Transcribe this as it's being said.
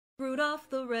Rudolph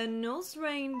the red-nosed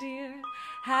reindeer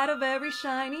had a very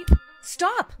shiny...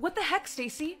 Stop! What the heck,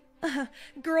 Stacy?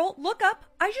 Girl, look up.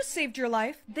 I just saved your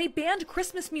life. They banned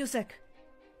Christmas music.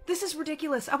 This is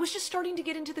ridiculous. I was just starting to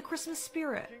get into the Christmas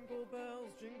spirit.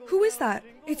 Who is that?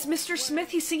 It's Mr. Smith.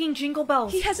 He's singing Jingle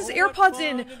Bells. He has his AirPods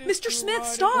in. Mr. Smith,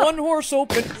 stop! One horse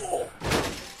open.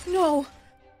 No.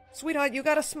 Sweetheart, you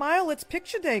gotta smile. It's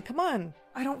picture day. Come on.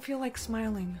 I don't feel like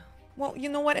smiling. Well, you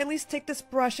know what? At least take this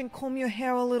brush and comb your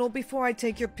hair a little before I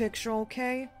take your picture,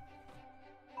 okay?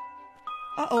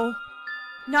 Uh-oh.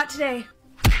 Not today.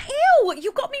 Ew!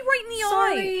 You got me right in the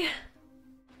Sorry. eye!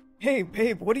 Hey,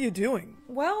 babe, what are you doing?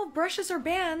 Well, brushes are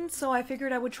banned, so I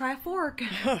figured I would try a fork.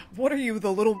 What are you,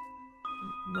 the little...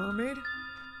 mermaid?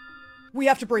 We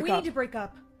have to break up. We need to break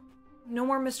up. No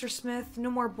more Mr. Smith, no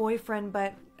more boyfriend,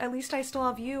 but at least I still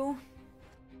have you.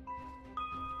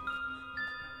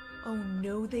 Oh,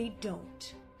 no, they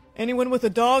don't. Anyone with a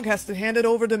dog has to hand it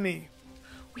over to me.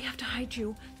 We have to hide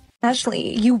you.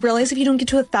 Ashley, you realize if you don't get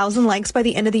to 1,000 likes by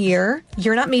the end of the year,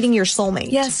 you're not meeting your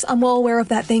soulmate. Yes, I'm well aware of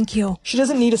that, thank you. She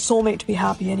doesn't need a soulmate to be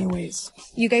happy anyways.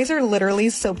 You guys are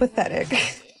literally so pathetic.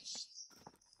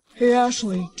 Hey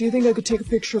Ashley, do you think I could take a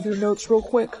picture of your notes real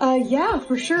quick? Yeah,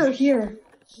 for sure, here.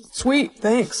 Sweet,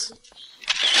 thanks.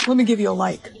 Let me give you a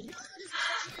like.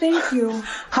 Thank you.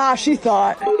 Ha, she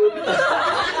thought.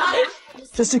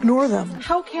 Just ignore them.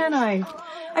 How can I?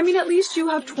 I mean, at least you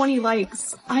have 20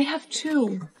 likes. I have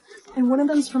 2. And one of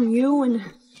them's from you, and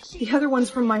the other one's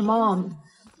from my mom.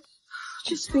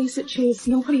 Just face it, Chase,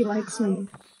 nobody likes me.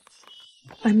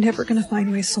 I'm never gonna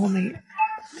find my soulmate.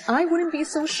 I wouldn't be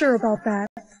so sure about that.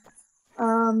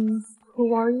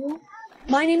 Who are you?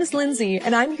 My name is Lindsay,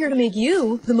 and I'm here to make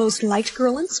you the most liked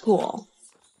girl in school.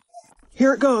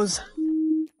 Here it goes.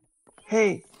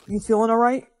 Hey, you feeling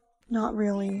alright? Not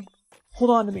really.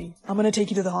 Hold on to me. I'm gonna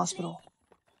take you to the hospital.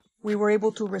 We were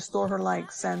able to restore her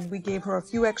likes, and we gave her a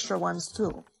few extra ones,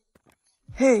 too.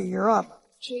 Hey, you're up.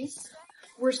 Chase?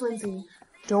 Where's Lindsay?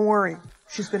 Don't worry.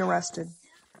 She's been arrested.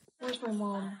 Where's my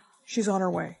mom? She's on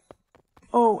her way.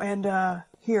 Oh, and,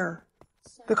 here.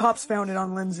 The cops found it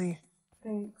on Lindsay.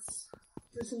 Thanks.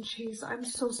 Listen, Chase, I'm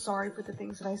so sorry for the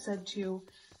things that I said to you.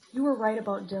 You were right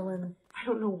about Dylan. I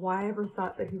don't know why I ever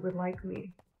thought that he would like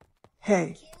me.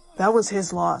 Hey, that was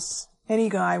his loss. Any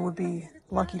guy would be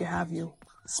lucky to have you.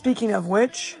 Speaking of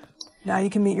which, now you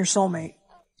can meet your soulmate.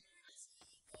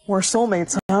 We're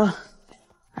soulmates, huh?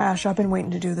 Ash, I've been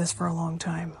waiting to do this for a long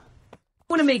time. You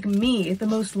want to make me the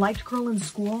most liked girl in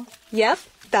school? Yep,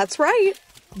 that's right.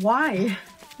 Why?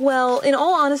 Well, in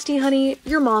all honesty, honey,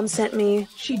 your mom sent me.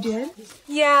 She did?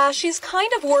 Yeah, she's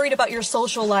kind of worried about your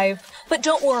social life. But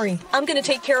don't worry, I'm gonna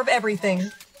take care of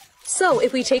everything. So,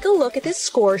 if we take a look at this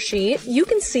score sheet, you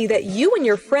can see that you and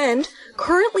your friend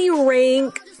currently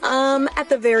rank, at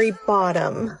the very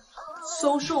bottom.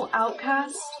 Social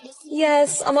outcast?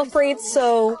 Yes, I'm afraid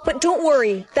so. But don't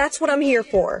worry, that's what I'm here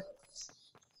for.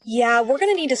 Yeah, we're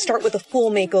gonna need to start with a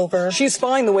full makeover. She's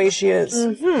fine the way she is.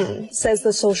 Says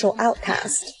the social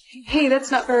outcast. Hey,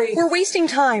 that's not very... We're wasting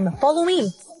time. Follow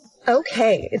me.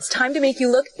 Okay, it's time to make you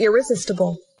look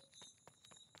irresistible.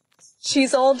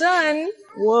 She's all done.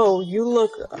 Whoa, you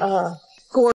look,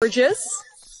 Gorgeous.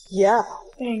 yeah.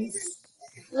 Thanks.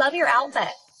 Love your outfit.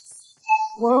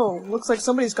 Whoa, looks like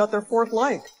somebody's got their 4th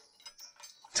like.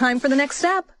 Time for the next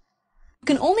step. You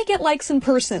can only get likes in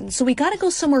person, so we gotta go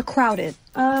somewhere crowded.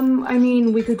 I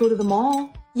mean, we could go to the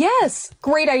mall. Yes,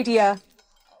 great idea.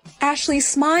 Ashley,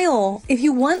 smile. If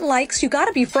you want likes, you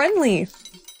gotta be friendly.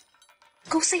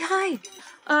 Go say hi.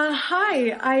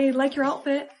 Hi, I like your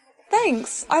outfit.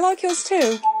 Thanks. I like yours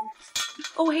too.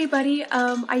 Oh, hey, buddy,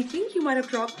 I think you might have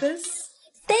dropped this.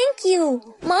 Thank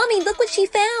you! Mommy, look what she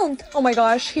found! Oh my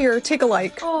gosh, here, take a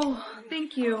like. Oh,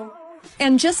 thank you.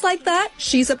 And just like that,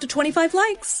 she's up to 25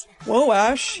 likes. Whoa,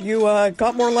 Ash, you,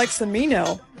 got more likes than me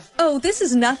now. Oh, this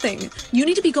is nothing. You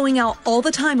need to be going out all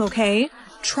the time, okay?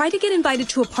 Try to get invited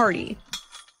to a party.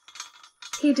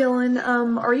 Hey, Dylan,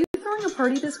 are you throwing a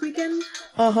party this weekend?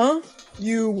 Uh-huh.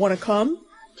 You wanna come?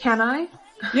 Can I?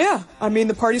 Yeah, I mean,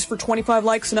 the party's for 25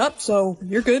 likes and up, so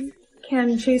you're good.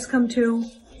 Can Chase come too?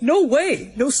 No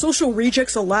way! No social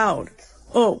rejects allowed.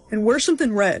 Oh, and wear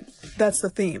something red. That's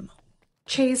the theme.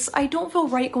 Chase, I don't feel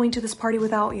right going to this party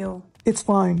without you. It's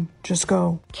fine. Just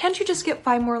go. Can't you just get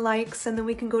 5 more likes and then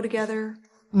we can go together?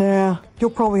 Nah, you'll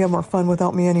probably have more fun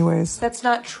without me anyways. That's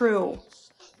not true.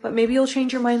 But maybe you'll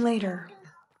change your mind later.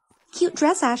 Cute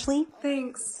dress, Ashley.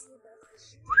 Thanks.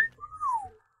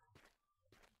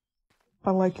 I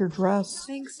like your dress.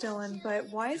 Thanks, Dylan, but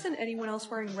why isn't anyone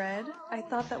else wearing red? I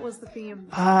thought that was the theme.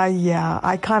 Yeah,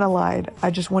 I kinda lied.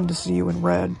 I just wanted to see you in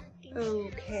red.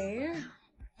 Okay.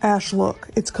 Ash, look,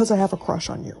 it's 'cause I have a crush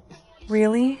on you.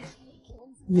 Really?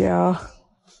 Yeah.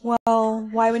 Well,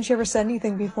 why wouldn't you ever said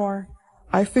anything before?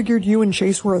 I figured you and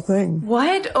Chase were a thing.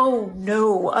 What? Oh,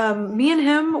 no. Me and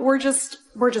him, we're just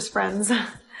friends.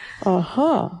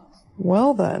 Uh-huh.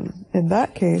 Well then, in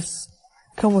that case,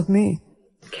 come with me.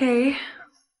 Okay.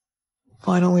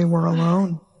 Finally, we're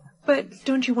alone. But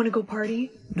don't you want to go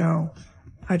party? No,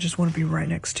 I just want to be right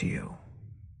next to you.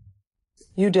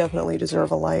 You definitely deserve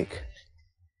a like.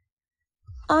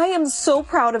 I am so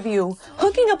proud of you.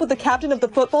 Hooking up with the captain of the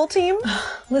football team?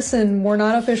 Listen, we're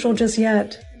not official just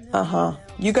yet. Uh-huh.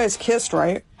 You guys kissed,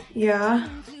 right? Yeah.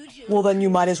 Well, then you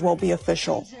might as well be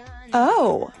official.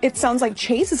 Oh, it sounds like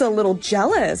Chase is a little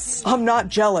jealous. I'm not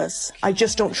jealous. I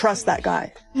just don't trust that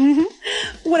guy.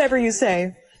 Whatever you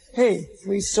say. Hey,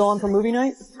 we still on for movie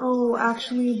night? Oh,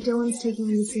 actually, Dylan's taking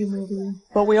me to see a movie.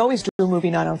 But we always do movie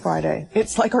night on Friday.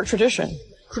 It's like our tradition.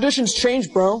 Traditions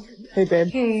change, bro. Hey, babe.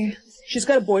 Hey. She's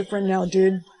got a boyfriend now,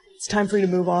 dude. It's time for you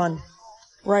to move on.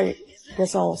 Right.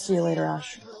 Guess I'll see you later,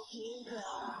 Ash.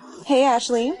 Hey,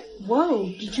 Ashley. Whoa,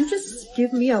 did you just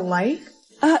give me a like?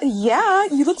 Yeah,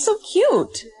 you look so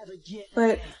cute.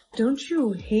 But don't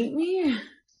you hate me?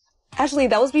 Ashley,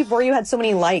 that was before you had so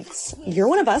many likes. You're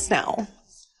one of us now.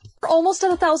 We're almost at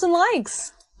 1,000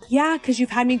 likes. Yeah, 'cause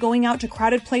you've had me going out to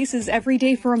crowded places every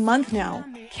day for a month now.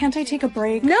 Can't I take a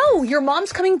break? No, your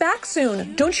mom's coming back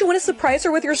soon. Don't you want to surprise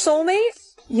her with your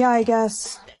soulmate? Yeah, I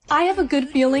guess. I have a good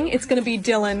feeling it's gonna be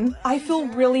Dylan. I feel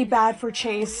really bad for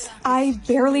Chase. I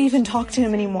barely even talk to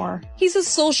him anymore. He's a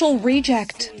social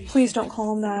reject. Please don't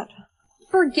call him that.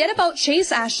 Forget about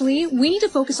Chase, Ashley. We need to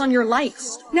focus on your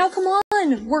likes. Now come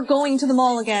on, we're going to the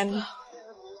mall again.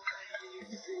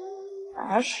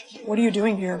 Ash, what are you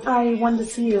doing here? I wanted to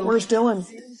see you. Where's Dylan?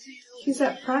 He's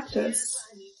at practice.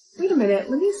 Wait a minute,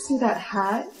 let me see that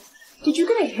hat. Did you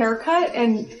get a haircut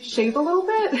and shave a little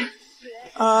bit?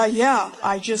 Yeah.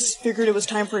 I just figured it was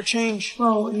time for a change.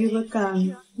 Well, you look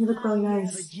really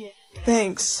nice.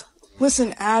 Thanks.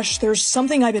 Listen, Ash, there's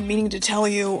something I've been meaning to tell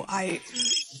you.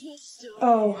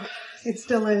 Oh, it's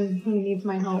Dylan who needs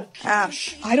my help.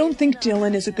 Ash, I don't think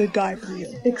Dylan is a good guy for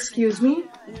you. Excuse me?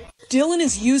 Dylan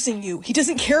is using you. He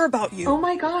doesn't care about you. Oh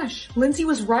my gosh, Lindsay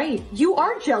was right. You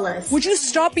are jealous. Would you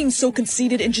stop being so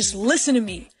conceited and just listen to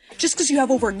me? Just because you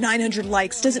have over 900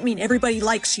 likes doesn't mean everybody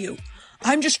likes you.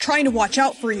 I'm just trying to watch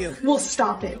out for you. Well,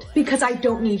 stop it, because I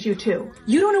don't need you to.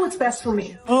 You don't know what's best for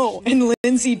me. Oh, and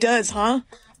Lindsay does, huh?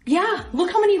 Yeah,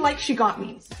 look how many likes she got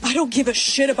me. I don't give a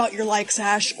shit about your likes,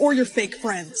 Ash, or your fake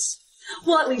friends.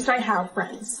 Well, at least I have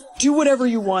friends. Do whatever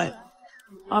you want.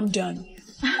 I'm done.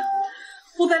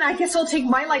 Well, then I guess I'll take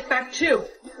my like back too.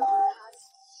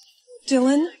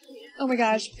 Dylan? Oh my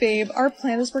gosh, babe, our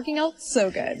plan is working out so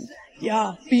good.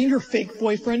 Yeah, being your fake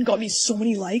boyfriend got me so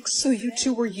many likes. So you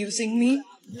two were using me?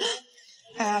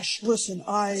 Ash, listen,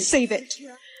 Save it.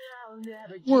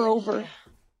 We're over.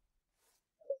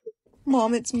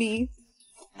 Mom, it's me.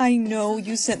 I know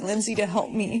you sent Lindsay to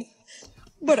help me,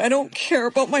 but I don't care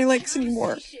about my likes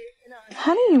anymore.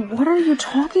 Honey, what are you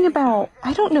talking about?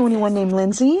 I don't know anyone named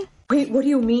Lindsay. Wait, what do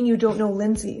you mean you don't know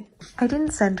Lindsay? I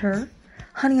didn't send her.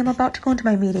 Honey, I'm about to go into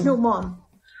my meeting. No, Mom.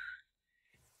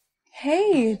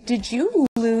 Hey, did you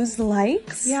lose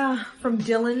likes? Yeah, from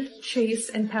Dylan, Chase,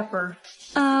 and Pepper.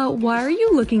 Why are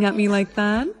you looking at me like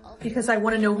that? Because I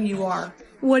want to know who you are.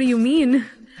 What do you mean?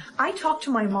 I talked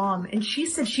to my mom, and she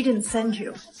said she didn't send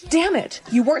you. Damn it!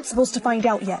 You weren't supposed to find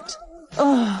out yet.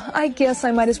 Ugh, I guess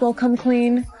I might as well come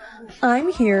clean.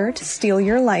 I'm here to steal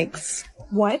your likes.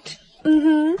 What?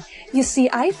 You see,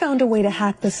 I found a way to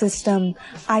hack the system.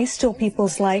 I steal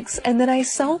people's likes, and then I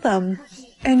sell them.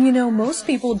 And you know, most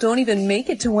people don't even make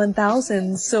it to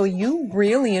 1,000, so you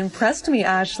really impressed me,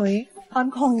 Ashley.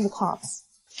 I'm calling the cops.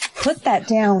 Put that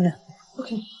down.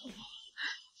 Okay.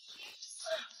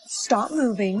 Stop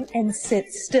moving and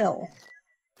sit still.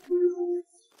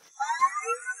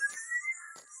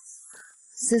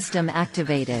 System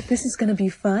activated. This is gonna be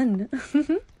fun.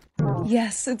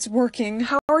 Yes, it's working.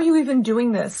 How are you even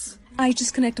doing this? I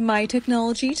just connect my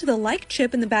technology to the like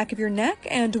chip in the back of your neck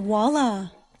and voila.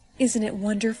 Isn't it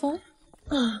wonderful?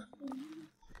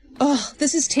 Ugh,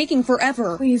 this is taking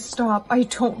forever. Please stop. I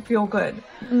don't feel good.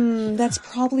 That's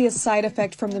probably a side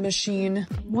effect from the machine.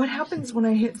 What happens when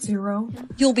I hit 0?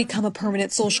 You'll become a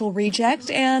permanent social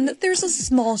reject, and there's a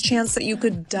small chance that you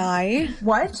could die.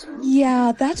 What?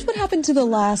 Yeah, that's what happened to the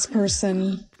last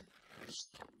person.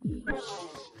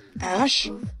 Ash?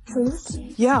 Please?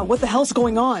 Yeah, what the hell's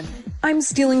going on? I'm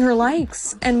stealing her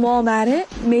likes, and while I'm at it,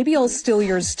 maybe I'll steal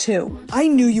yours too. I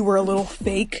knew you were a little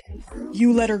fake.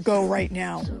 You let her go right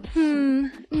now.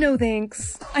 No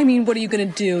thanks. I mean, what are you gonna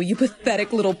do, you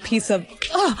pathetic little piece of...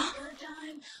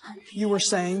 You were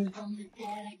saying?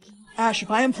 Ash,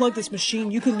 if I unplug this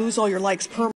machine, you could lose all your likes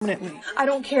permanently. I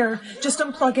don't care. Just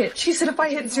unplug it. She said if I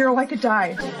hit 0, I could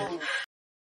die.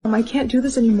 I can't do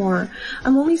this anymore.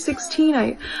 I'm only 16.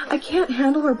 I can't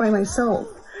handle her by myself.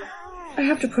 I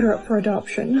have to put her up for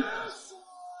adoption.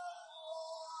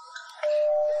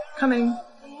 Coming.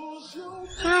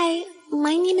 Hi,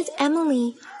 my name is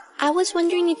Emily. I was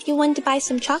wondering if you wanted to buy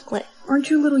some chocolate. Aren't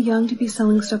you a little young to be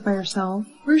selling stuff by yourself?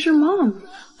 Where's your mom?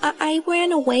 I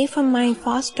ran away from my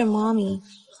foster mommy.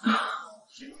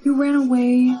 You ran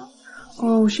away?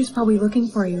 Oh, she's probably looking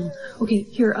for you. Okay,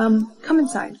 here, come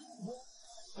inside.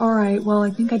 Alright, well,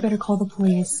 I think I'd better call the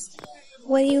police.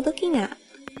 What are you looking at?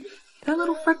 That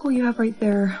little freckle you have right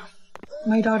there.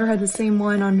 My daughter had the same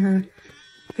one on her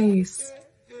face.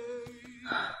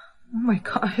 Oh my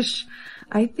gosh.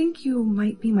 I think you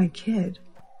might be my kid.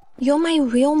 You're my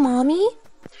real mommy?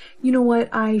 You know what?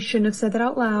 I shouldn't have said that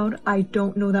out loud. I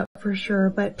don't know that for sure,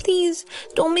 but... Please,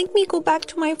 don't make me go back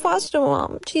to my foster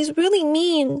mom. She's really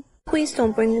mean. Please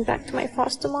don't bring me back to my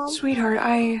foster mom. Sweetheart,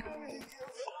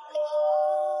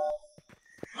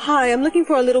 Hi, I'm looking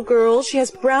for a little girl. She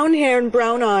has brown hair and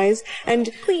brown eyes, and...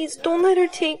 Please, don't let her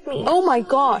take me. Oh my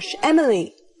gosh,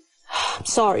 Emily! I'm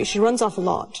sorry, she runs off a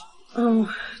lot.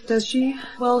 Oh, does she?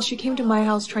 Well, she came to my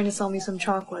house trying to sell me some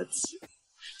chocolates.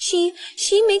 She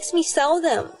makes me sell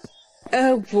them.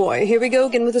 Oh boy, here we go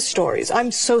again with the stories.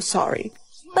 I'm so sorry.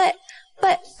 But...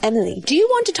 Emily, do you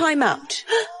want to time out?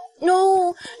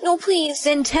 No, please.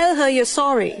 Then tell her you're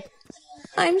sorry.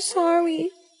 I'm sorry.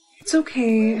 It's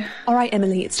okay. Alright,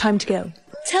 Emily, it's time to go.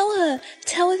 Tell her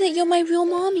that you're my real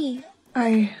mommy.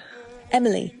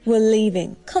 Emily, we're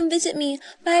leaving. Come visit me.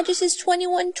 My address is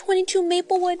 2122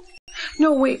 Maplewood.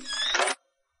 No, wait.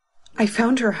 I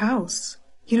found her house.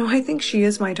 You know, I think she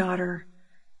is my daughter.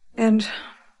 And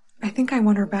I think I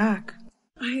want her back.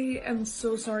 I am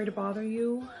so sorry to bother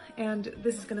you, and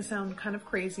this is gonna sound kind of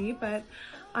crazy, but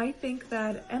I think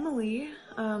that Emily,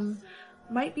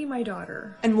 might be my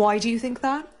daughter. And why do you think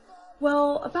that?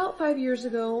 Well, about 5 years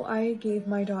ago, I gave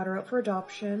my daughter up for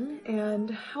adoption,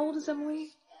 and how old is Emily?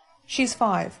 She's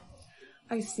 5.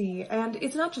 I see, and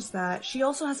it's not just that. She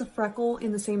also has a freckle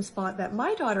in the same spot that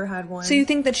my daughter had one. So you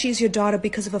think that she's your daughter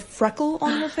because of a freckle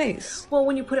on her face? Well,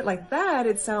 when you put it like that,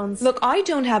 it sounds... Look, I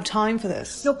don't have time for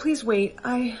this. No, please wait.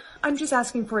 I'm just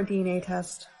asking for a DNA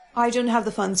test. I don't have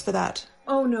the funds for that.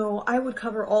 Oh no, I would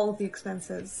cover all of the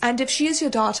expenses. And if she is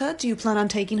your daughter, do you plan on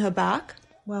taking her back?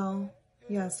 Well,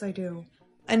 yes, I do.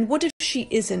 And what if she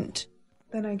isn't?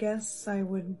 Then I guess I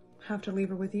would have to leave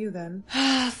her with you then.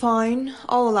 Fine,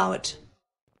 I'll allow it.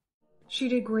 She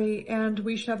did great, and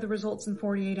we should have the results in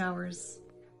 48 hours.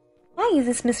 Hi, is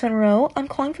this Miss Monroe? I'm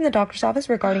calling from the doctor's office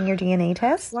regarding your DNA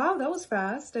test. Wow, that was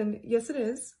fast, and yes it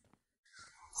is.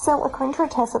 So, according to our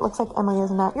test, it looks like Emily is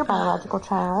not your biological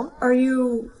child. Are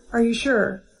you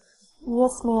sure?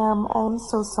 Yes, ma'am. I'm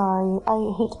so sorry.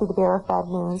 I hate to be the bearer of bad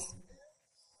news.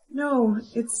 No,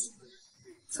 it's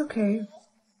okay.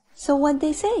 So what'd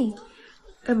they say?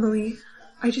 Emily,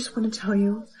 I just want to tell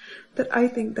you that I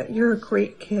think that you're a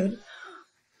great kid.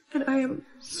 And I am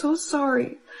so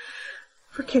sorry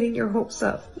for getting your hopes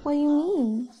up. What do you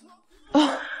mean?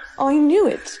 Oh, I knew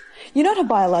it. You're not a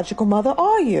biological mother,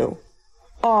 are you?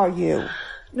 Are you?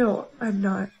 No, I'm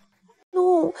not.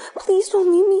 No, please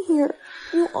don't leave me here.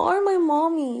 You are my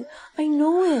mommy. I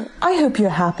know it. I hope you're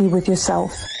happy with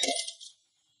yourself.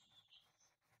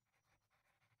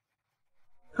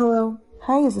 Hello?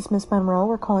 Hi, is this Miss Monroe?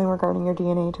 We're calling regarding your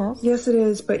DNA test. Yes, it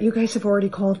is, but you guys have already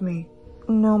called me.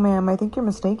 No, ma'am. I think you're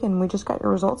mistaken. We just got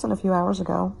your results in a few hours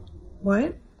ago.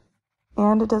 What?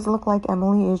 And it does look like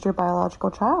Emily is your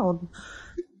biological child.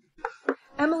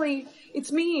 Emily,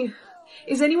 it's me.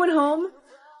 Is anyone home?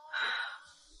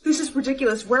 This is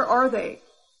ridiculous. Where are they?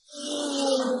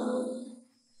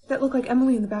 That looked like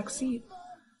Emily in the back seat.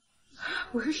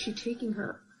 Where is she taking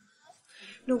her?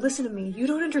 No, listen to me. You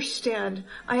don't understand.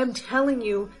 I am telling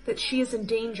you that she is in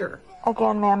danger.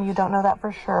 Again, ma'am, you don't know that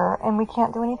for sure, and we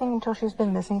can't do anything until she's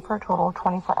been missing for a total of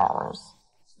 24 hours.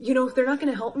 You know, if they're not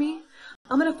going to help me,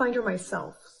 I'm going to find her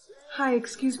myself. Hi,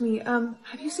 excuse me.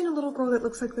 Have you seen a little girl that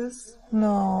looks like this?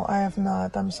 No, I have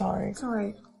not. I'm sorry. It's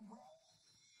alright.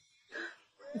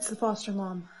 It's the foster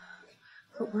mom.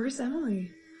 But where's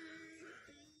Emily?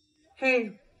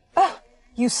 Hey. Oh,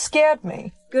 you scared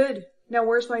me. Good. Now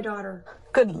where's my daughter?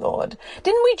 Good Lord.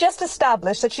 Didn't we just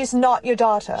establish that she's not your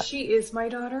daughter? She is my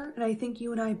daughter, and I think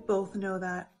you and I both know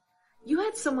that. You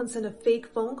had someone send a fake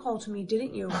phone call to me,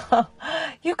 didn't you?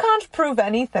 You can't prove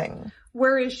anything.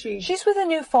 Where is she? She's with a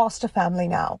new foster family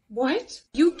now. What?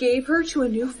 You gave her to a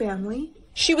new family?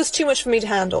 She was too much for me to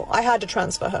handle. I had to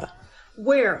transfer her.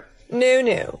 Where?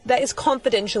 No. That is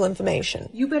confidential information.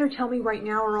 You better tell me right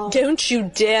now or I'll... Don't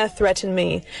you dare threaten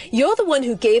me. You're the one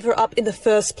who gave her up in the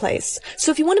first place.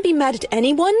 So if you want to be mad at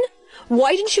anyone,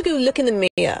 why didn't you go look in the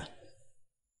mirror?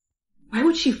 Why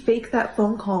would she fake that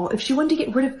phone call if she wanted to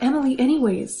get rid of Emily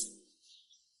anyways?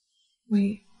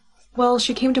 Wait. Well,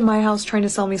 she came to my house trying to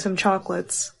sell me some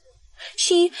chocolates.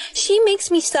 She makes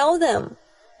me sell them.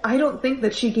 I don't think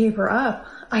that she gave her up.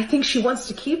 I think she wants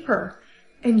to keep her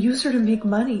and use her to make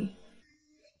money.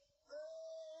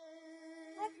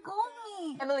 Let go of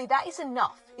me. Emily, that is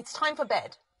enough. It's time for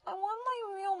bed. I want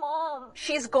my real mom.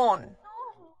 She's gone. No,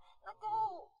 let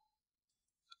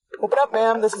go. Open up,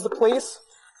 ma'am. This is the police.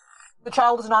 The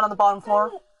child is not on the bottom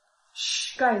floor.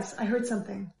 Shh, guys, I heard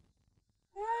something.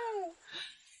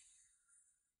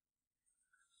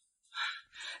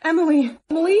 Emily!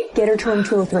 Get her to room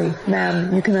 203.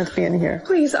 Ma'am, you cannot be in here.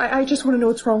 Please, I just want to know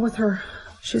what's wrong with her.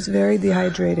 She's very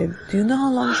dehydrated. Do you know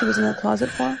how long she was in that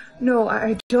closet for? No,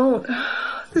 I don't.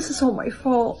 This is all my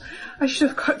fault. I should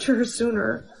have cut to her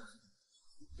sooner.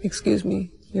 Excuse me.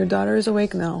 Your daughter is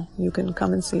awake now. You can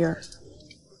come and see her.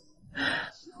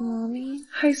 Mommy?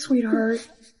 Hi, sweetheart.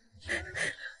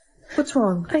 What's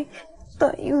wrong? I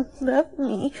thought you left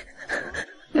me.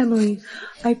 Emily,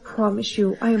 I promise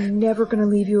you, I am never gonna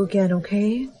leave you again,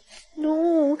 okay?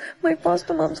 No, my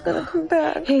foster mom's gonna come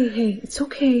back. Hey, it's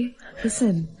okay.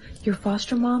 Listen, your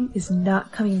foster mom is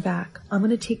not coming back. I'm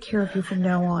gonna take care of you from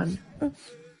now on.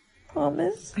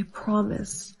 Promise? I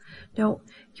promise. Now,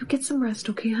 you get some rest,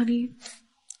 okay, honey?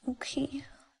 Okay.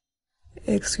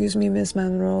 Excuse me, Miss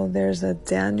Monroe. There's a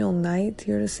Daniel Knight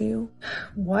here to see you.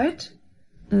 What?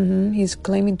 He's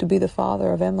claiming to be the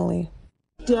father of Emily.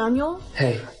 Daniel?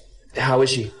 Hey, how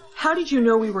is she? How did you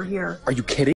know we were here? Are you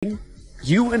kidding?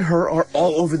 You and her are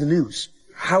all over the news.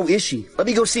 How is she? Let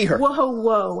me go see her.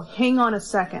 Whoa. Hang on a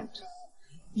second.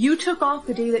 You took off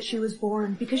the day that she was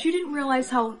born because you didn't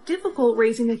realize how difficult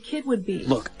raising a kid would be.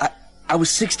 Look, I was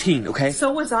 16, okay?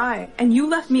 So was I, and you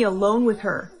left me alone with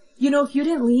her. You know, if you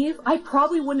didn't leave, I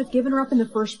probably wouldn't have given her up in the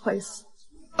first place.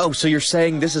 Oh, so you're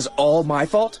saying this is all my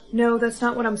fault? No, that's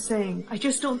not what I'm saying. I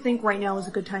just don't think right now is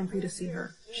a good time for you to see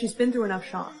her. She's been through enough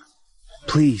shock.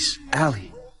 Please,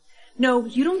 Allie. No,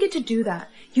 you don't get to do that.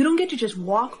 You don't get to just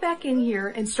walk back in here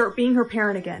and start being her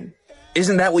parent again.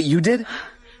 Isn't that what you did?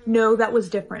 No, that was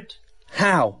different.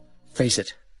 How? Face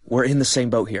it, we're in the same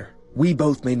boat here. We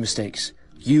both made mistakes.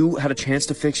 You had a chance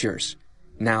to fix yours.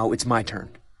 Now it's my turn.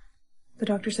 The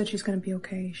doctor said she's gonna be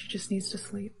okay. She just needs to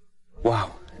sleep.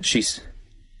 Wow, she's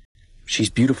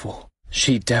beautiful.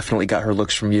 She definitely got her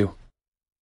looks from you.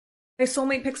 My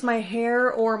soulmate picks my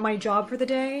hair or my job for the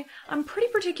day. I'm pretty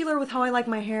particular with how I like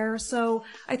my hair, so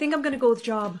I think I'm gonna go with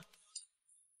job.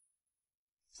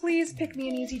 Please pick me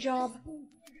an easy job.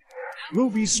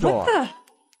 Movie star. What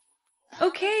the?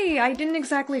 Okay, I didn't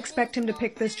exactly expect him to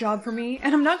pick this job for me,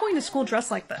 and I'm not going to school dressed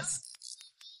like this.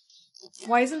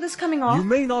 Why isn't this coming off? You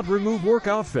may not remove work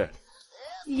outfit.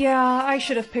 Yeah, I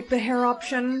should have picked the hair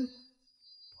option.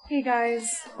 Hey guys.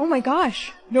 Oh my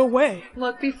gosh. No way.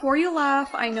 Look, before you laugh,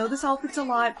 I know this outfit's a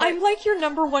lot, but... I'm like your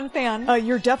 #1 fan.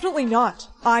 You're definitely not.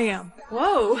 I am.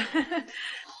 Whoa.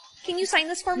 Can you sign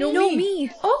this for me? No, me.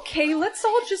 Okay, let's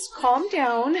all just calm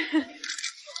down.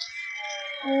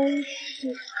 Oh,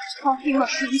 shit. Coffee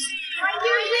mushrooms.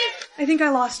 I think I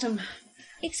lost him.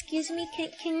 Excuse me,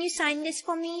 can you sign this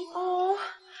for me? Oh,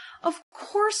 of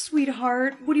course,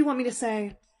 sweetheart. What do you want me to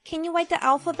say? Can you write the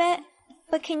alphabet?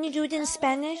 But can you do it in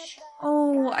Spanish?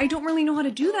 Oh, I don't really know how to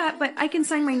do that, but I can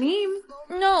sign my name.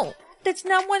 No, that's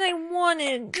not what I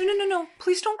wanted. No.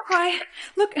 Please don't cry.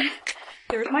 Look,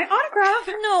 there's my autograph.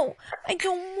 No, I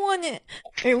don't want it.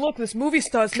 Hey, look, this movie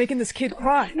star's making this kid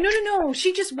cry. No.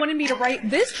 She just wanted me to write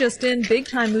This just in,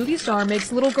 big-time movie star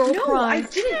makes little girl No, cry. I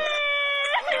didn't.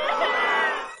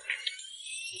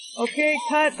 Okay,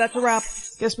 cut. That's a wrap.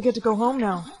 Guess we get to go home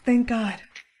now. Thank God.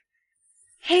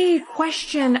 Hey,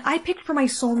 question. I picked for my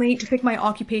soulmate to pick my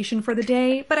occupation for the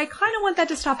day, but I kind of want that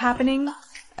to stop happening.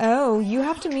 Oh, you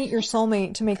have to meet your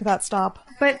soulmate to make that stop.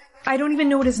 But I don't even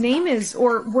know what his name is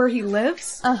or where he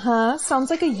lives. Uh-huh. Sounds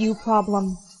like a you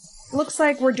problem. Looks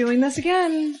like we're doing this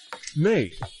again.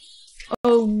 Mate.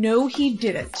 Oh, no, he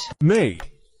didn't. Mate.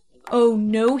 Oh,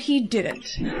 no, he didn't.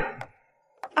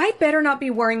 I better not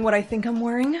be wearing what I think I'm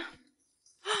wearing.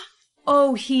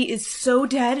 Oh, he is so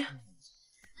dead.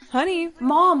 Honey.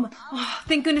 Mom! Oh,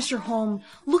 thank goodness you're home.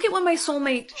 Look at what my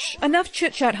soulmate... Shh, enough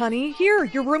chit-chat, honey. Here,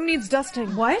 your room needs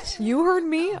dusting. What? You heard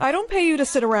me. I don't pay you to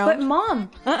sit around. But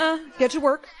Mom... Get to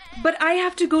work. But I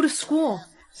have to go to school.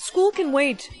 School can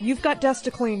wait. You've got desk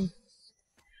to clean.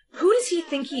 Who does he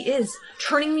think he is?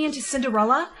 Turning me into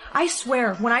Cinderella? I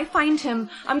swear, when I find him,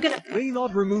 I'm gonna— May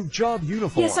not remove job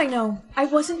uniform. Yes, I know. I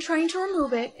wasn't trying to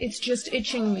remove it. It's just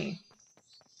itching me.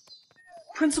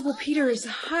 Principal Peters,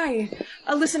 hi.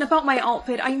 Listen, about my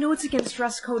outfit, I know it's against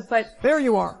dress code, but— There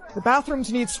you are. The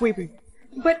bathrooms need sweeping.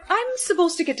 But I'm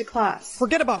supposed to get to class.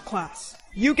 Forget about class.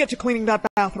 You get to cleaning that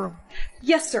bathroom.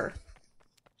 Yes, sir.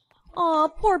 Aw,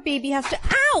 poor baby has to—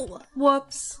 Ow!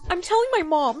 Whoops. I'm telling my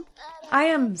mom. I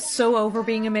am so over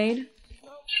being a maid.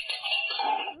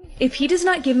 If he does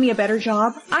not give me a better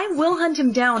job, I will hunt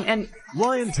him down and—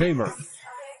 Lion Tamer.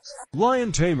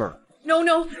 Lion Tamer.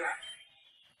 No.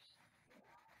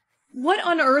 What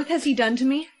on earth has he done to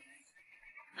me?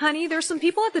 Honey, there's some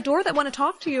people at the door that want to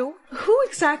talk to you. Who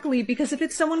exactly? Because if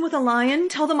it's someone with a lion,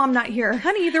 tell them I'm not here.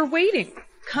 Honey, they're waiting.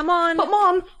 Come on. But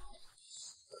Mom—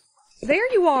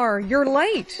 There you are. You're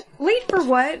late. Late for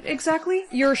what, exactly?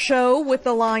 Your show with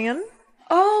the lion?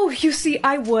 Oh, you see,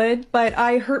 I would, but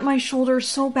I hurt my shoulder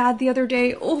so bad the other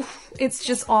day. Oh, it's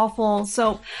just awful,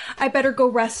 so I better go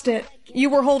rest it. You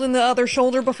were holding the other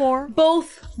shoulder before?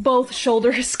 Both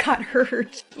shoulders got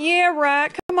hurt. Yeah,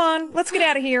 right. Come on, let's get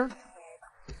out of here.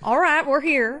 All right, we're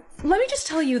here. Let me just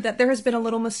tell you that there has been a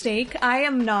little mistake. I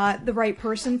am not the right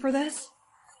person for this.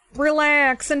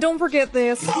 Relax, and don't forget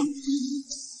this.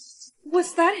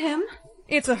 Was that him?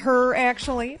 It's a her,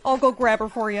 actually. I'll go grab her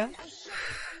for you.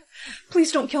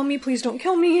 Please don't kill me, please don't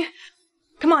kill me.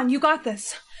 Come on, you got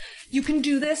this. You can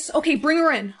do this. Okay, bring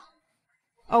her in.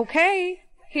 Okay,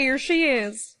 here she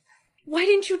is. Why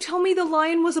didn't you tell me the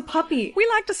lion was a puppy? We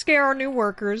like to scare our new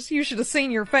workers. You should have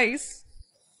seen your face.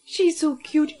 She's so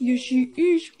cute. Yes, she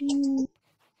is.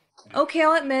 Okay,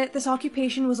 I'll admit, this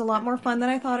occupation was a lot more fun than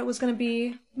I thought it was going to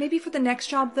be. Maybe for the next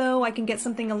job, though, I can get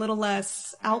something a little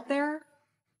less out there.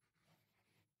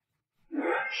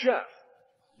 Chef.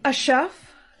 A chef?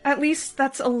 At least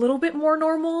that's a little bit more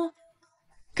normal.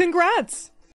 Congrats!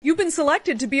 You've been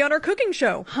selected to be on our cooking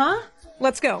show. Huh?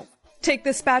 Let's go. Take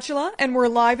this spatula, and we're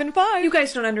live in 5. You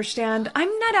guys don't understand.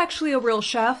 I'm not actually a real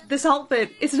chef. This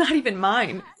outfit is not even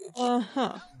mine.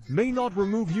 Uh-huh. May not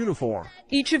remove uniform.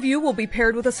 Each of you will be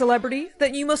paired with a celebrity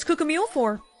that you must cook a meal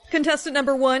for. Contestant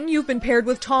number 1, you've been paired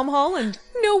with Tom Holland.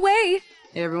 No way!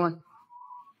 Hey, everyone.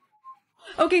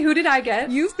 Okay, who did I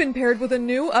get? You've been paired with a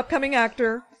new upcoming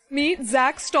actor. Meet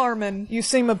Zach Starman. You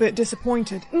seem a bit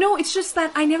disappointed. No, it's just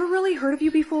that I never really heard of you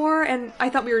before, and I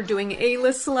thought we were doing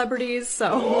A-list celebrities,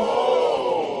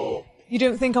 so... You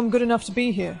don't think I'm good enough to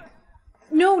be here?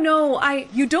 No,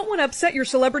 You don't want to upset your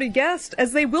celebrity guest,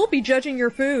 as they will be judging your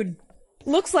food.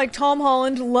 Looks like Tom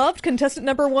Holland loved contestant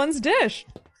number 1's dish.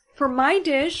 For my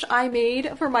dish I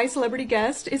made for my celebrity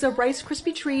guest is a Rice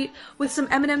Krispie treat with some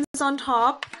M&Ms on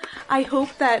top. I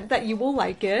hope that you will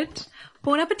like it.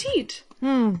 Bon appetit!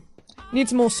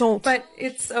 Needs more salt. But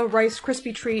it's a Rice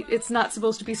Krispie treat. It's not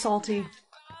supposed to be salty.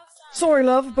 Sorry,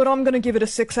 love, but I'm gonna give it a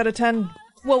 6 out of 10.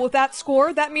 Well, with that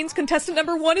score, that means contestant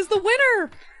number 1 is the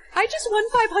winner! I just won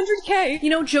 500K! You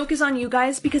know, joke is on you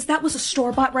guys, because that was a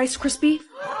store-bought Rice Krispie.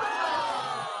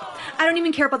 I don't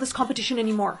even care about this competition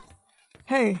anymore.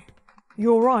 Hey,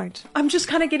 you alright? I'm just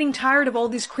kind of getting tired of all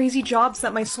these crazy jobs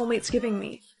that my soulmate's giving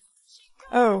me.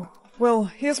 Oh, well,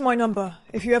 here's my number,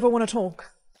 if you ever want to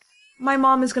talk. My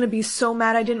mom is gonna be so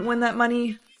mad I didn't win that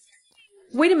money.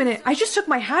 Wait a minute, I just took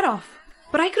my hat off.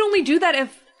 But I could only do that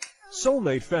if...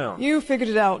 Soulmate found. You figured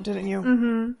it out, didn't you?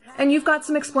 Mm-hmm. And you've got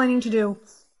some explaining to do.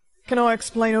 Can I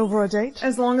explain over a date?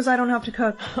 As long as I don't have to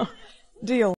cook.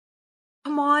 Deal.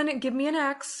 Come on, give me an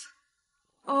X.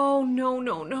 Oh,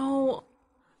 no.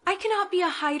 I cannot be a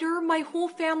hider. My whole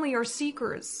family are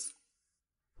seekers.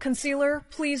 Concealer,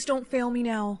 please don't fail me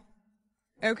now.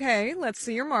 Okay, let's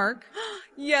see your mark.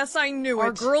 Yes, I knew it.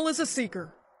 Our girl is a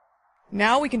seeker.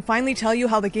 Now we can finally tell you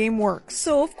how the game works.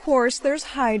 So, of course, there's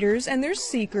hiders and there's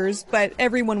seekers, but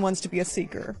everyone wants to be a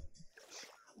seeker.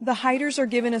 The hiders are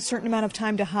given a certain amount of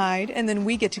time to hide, and then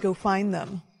we get to go find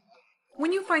them.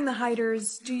 When you find the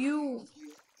hiders, do you...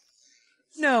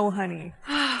 No, honey.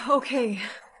 Okay.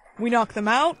 We knock them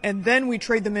out, and then we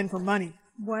trade them in for money.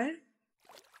 What?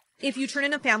 If you turn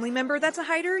in a family member that's a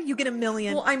hider, you get $1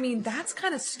 million. Well, I mean, that's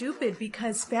kind of stupid,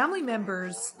 because family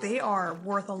members, they are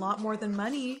worth a lot more than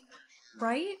money,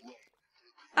 right?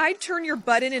 I'd turn your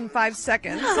butt in 5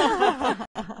 seconds.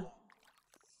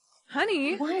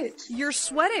 Honey. What? You're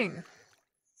sweating.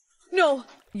 No.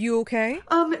 You okay?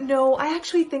 No, I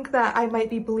actually think that I might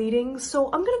be bleeding, so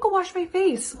I'm gonna go wash my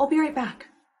face. I'll be right back.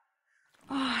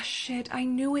 Ah, shit, I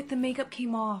knew it. The makeup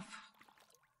came off.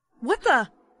 What the?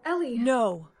 Ellie.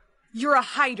 No. You're a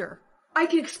hider. I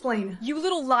can explain. You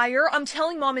little liar. I'm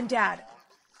telling Mom and Dad.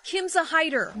 Kim's a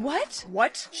hider. What?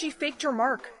 What? She faked her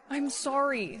mark. I'm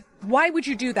sorry. Why would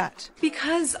you do that?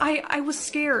 Because I was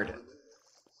scared.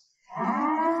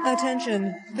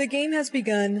 Attention, the game has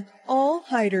begun. All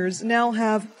hiders now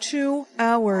have 2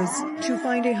 hours to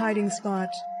find a hiding spot.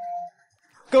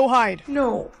 Go hide.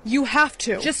 No. You have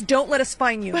to. Just don't let us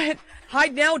find you. But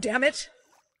hide now, damn it.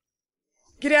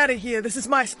 Get out of here, this is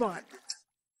my spot.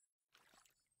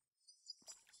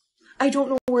 I don't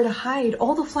know where to hide.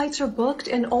 All the flights are booked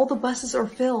and all the buses are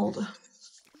filled.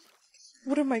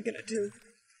 What am I gonna do?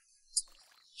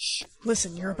 Shh,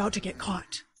 listen, you're about to get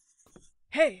caught.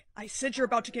 Hey, I said you're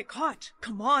about to get caught.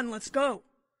 Come on, let's go.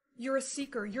 You're a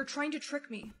seeker. You're trying to trick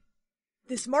me.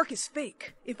 This mark is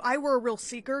fake. If I were a real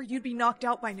seeker, you'd be knocked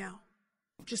out by now.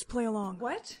 Just play along.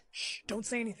 What? Shh, don't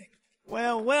say anything.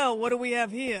 Well, what do we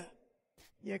have here?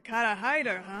 You caught a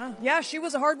hider, huh? Yeah, she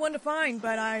was a hard one to find,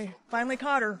 but I finally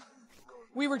caught her.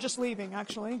 We were just leaving,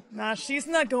 actually. Nah, she's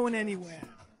not going anywhere.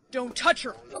 Don't touch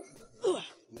her.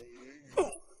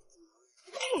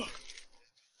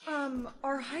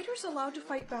 Are hiders allowed to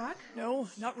fight back? No,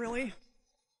 not really.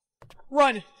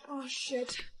 Run! Oh,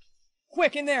 shit.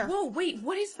 Quick, in there! Whoa, wait,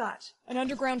 what is that? An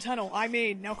underground tunnel I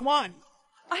made. Now come on!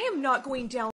 I am not going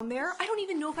down there. I don't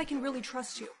even know if I can really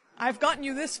trust you. I've gotten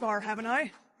you this far, haven't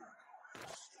I?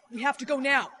 We have to go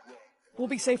now. We'll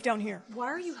be safe down here. Why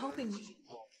are you helping me?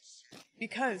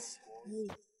 Because.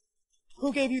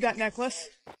 Who gave you that necklace?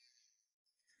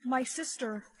 My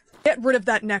sister. Get rid of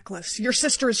that necklace. Your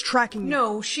sister is tracking you.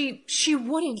 No, she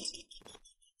wouldn't.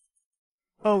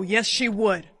 Oh, yes, she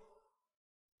would.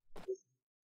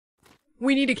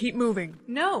 We need to keep moving.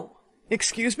 No.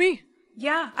 Excuse me?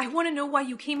 Yeah, I want to know why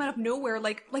you came out of nowhere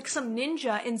like some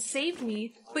ninja and saved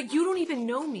me, but you don't even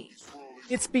know me.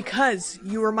 It's because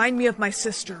you remind me of my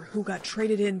sister who got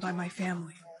traded in by my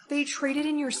family. They traded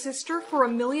in your sister for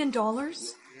 $1 million?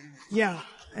 Yeah,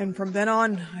 and from then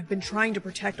on, I've been trying to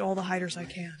protect all the hiders I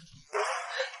can.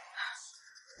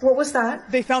 What was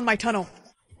that? They found my tunnel.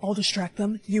 I'll distract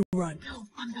them, you run. No,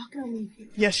 I'm not gonna leave you.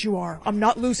 Yes, you are. I'm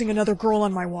not losing another girl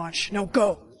on my watch. Now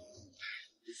go!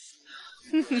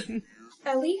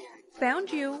 Ellie?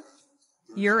 Found you.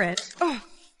 You're it. Oh.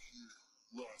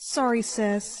 Sorry,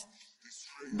 sis.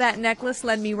 That necklace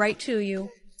led me right to you.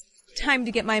 Time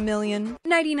to get my million.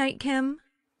 Nighty-night, Kim.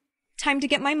 Time to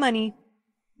get my money.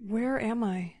 Where am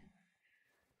I?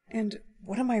 And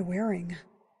what am I wearing?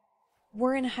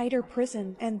 We're in hider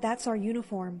prison, and that's our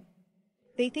uniform.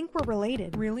 They think we're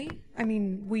related. Really? I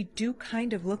mean, we do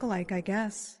kind of look alike, I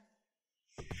guess.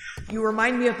 You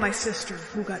remind me of my sister,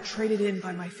 who got traded in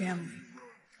by my family.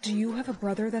 Do you have a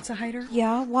brother that's a hider?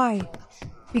 Yeah, why?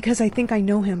 Because I think I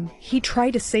know him. He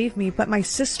tried to save me, but my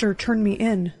sister turned me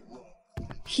in.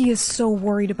 He is so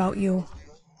worried about you.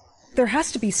 There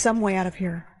has to be some way out of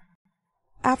here.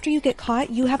 After you get caught,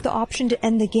 you have the option to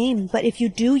end the game, but if you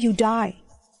do, you die.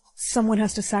 Someone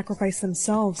has to sacrifice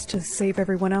themselves to save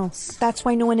everyone else. That's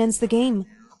why no one ends the game.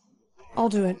 I'll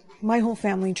do it. My whole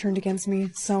family turned against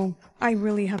me, so I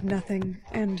really have nothing,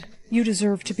 and you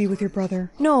deserve to be with your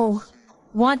brother. No.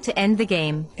 Want to end the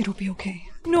game? It'll be okay.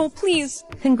 No, please.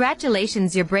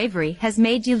 Congratulations, your bravery has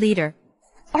made you leader.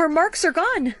 Our marks are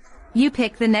gone. You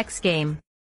pick the next game.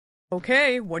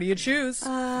 Okay, what do you choose?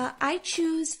 I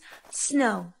choose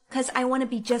Snow, 'cause I want to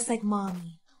be just like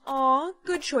Mommy. Aw,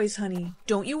 good choice, honey.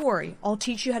 Don't you worry. I'll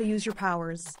teach you how to use your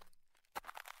powers.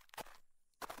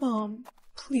 Mom,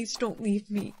 please don't leave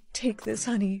me. Take this,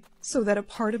 honey, so that a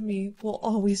part of me will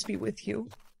always be with you.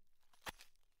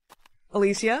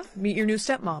 Alicia, meet your new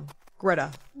stepmom,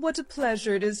 Greta. What a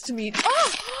pleasure it is to meet—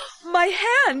 Ah! My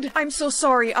hand! I'm so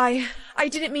sorry. I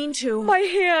didn't mean to. My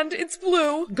hand, it's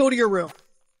blue. Go to your room.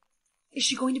 Is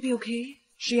she going to be okay?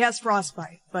 She has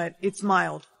frostbite, but it's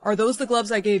mild. Are those the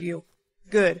gloves I gave you?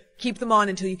 Good. Keep them on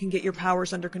until you can get your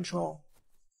powers under control.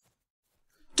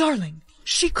 Darling,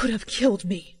 she could have killed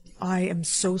me. I am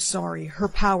so sorry. Her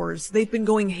powers, they've been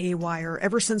going haywire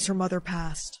ever since her mother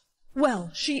passed.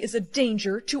 Well, she is a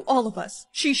danger to all of us.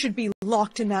 She should be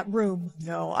locked in that room.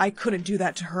 No, I couldn't do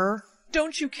that to her.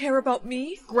 Don't you care about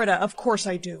me? Greta, of course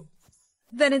I do.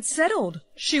 Then it's settled.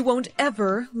 She won't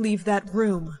ever leave that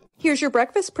room. Here's your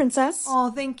breakfast, princess.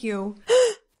 Oh, thank you.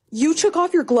 You took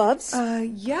off your gloves?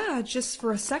 Yeah, just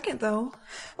for a second, though.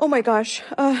 Oh my gosh.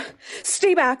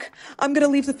 Stay back. I'm gonna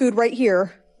leave the food right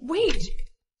here. Wait!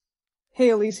 Hey,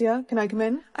 Alicia, can I come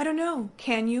in? I don't know.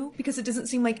 Can you? Because it doesn't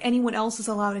seem like anyone else is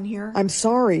allowed in here. I'm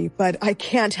sorry, but I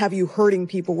can't have you hurting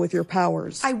people with your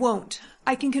powers. I won't.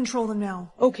 I can control them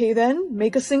now. Okay then,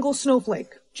 make a single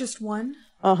snowflake. Just one?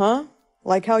 Uh-huh.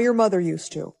 Like how your mother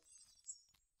used to.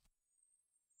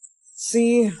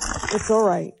 See, it's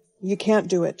alright. You can't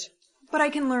do it. But I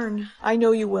can learn. I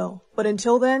know you will, but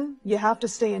until then, you have to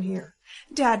stay in here.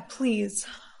 Dad, please.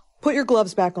 Put your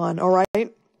gloves back on,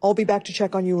 alright? I'll be back to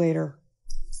check on you later.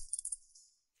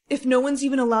 If no one's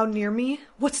even allowed near me,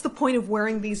 what's the point of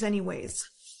wearing these anyways?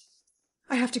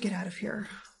 I have to get out of here.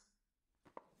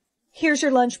 Here's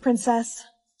your lunch, princess.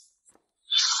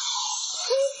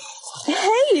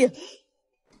 Hey!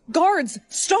 Guards,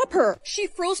 stop her! She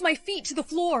froze my feet to the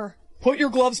floor. Put your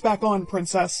gloves back on,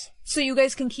 princess. So you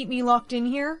guys can keep me locked in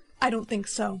here? I don't think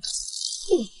so.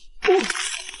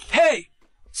 Hey!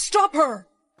 Stop her!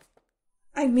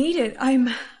 I made it.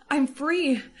 I'm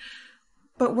free.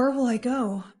 But where will I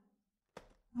go?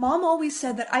 Mom always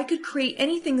said that I could create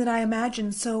anything that I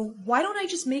imagined, so why don't I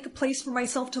just make a place for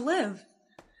myself to live?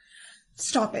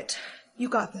 Stop it. You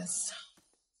got this.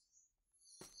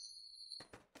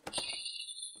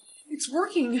 It's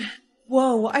working.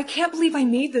 Whoa, I can't believe I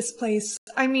made this place.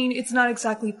 I mean, it's not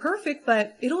exactly perfect,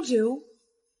 but it'll do.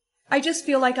 I just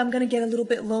feel like I'm gonna get a little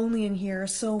bit lonely in here,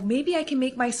 so maybe I can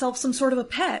make myself some sort of a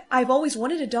pet. I've always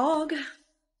wanted a dog.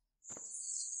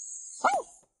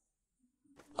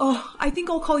 Oh, I think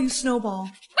I'll call you Snowball.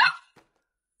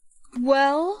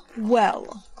 Well,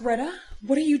 well. Greta,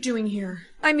 what are you doing here?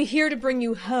 I'm here to bring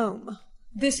you home.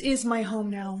 This is my home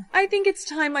now. I think it's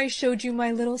time I showed you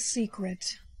my little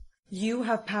secret. You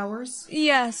have powers?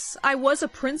 Yes, I was a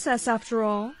princess after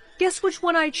all. Guess which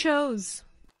one I chose?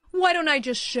 Why don't I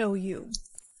just show you?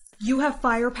 You have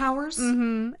fire powers?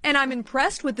 Mm-hmm. And I'm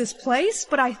impressed with this place,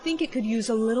 but I think it could use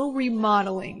a little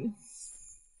remodeling.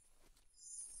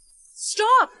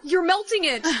 Stop! You're melting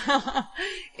it!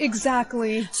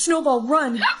 Exactly. Snowball,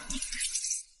 run!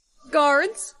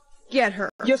 Guards, get her.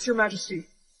 Yes, Your Majesty.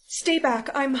 Stay back.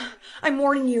 I'm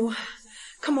warning you.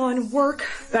 Come on, work.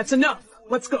 That's enough.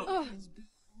 Let's go.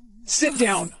 Sit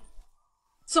down.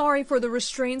 Sorry for the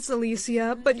restraints,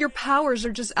 Alicia, but your powers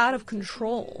are just out of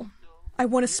control. I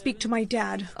want to speak to my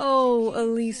dad. Oh,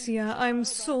 Alicia, I'm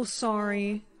so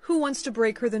sorry. Who wants to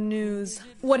break her the news?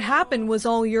 What happened was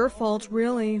all your fault,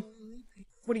 really.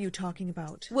 What are you talking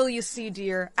about? Well, you see,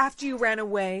 dear, after you ran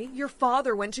away, your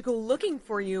father went to go looking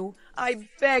for you. I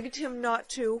begged him not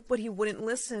to, but he wouldn't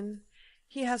listen.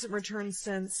 He hasn't returned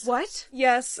since. What?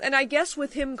 Yes, and I guess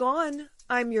with him gone,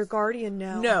 I'm your guardian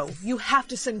now. No, you have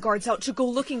to send guards out to go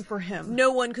looking for him.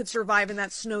 No one could survive in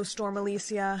that snowstorm,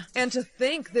 Alicia. And to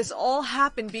think this all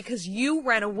happened because you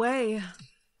ran away.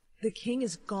 The king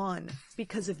is gone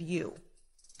because of you.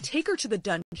 Take her to the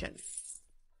dungeon.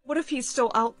 What if he's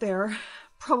still out there?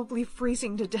 Probably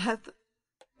freezing to death.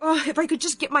 Oh, if I could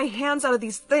just get my hands out of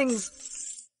these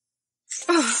things.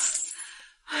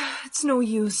 It's no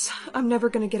use. I'm never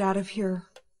gonna get out of here.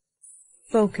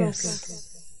 Focus.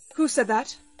 Who said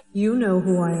that? You know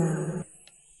who I am.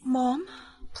 Mom,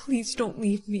 please don't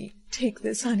leave me. Take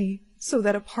this, honey, so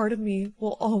that a part of me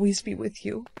will always be with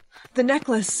you. The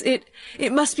necklace, it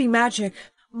must be magic.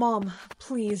 Mom,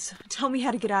 please, tell me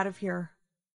how to get out of here.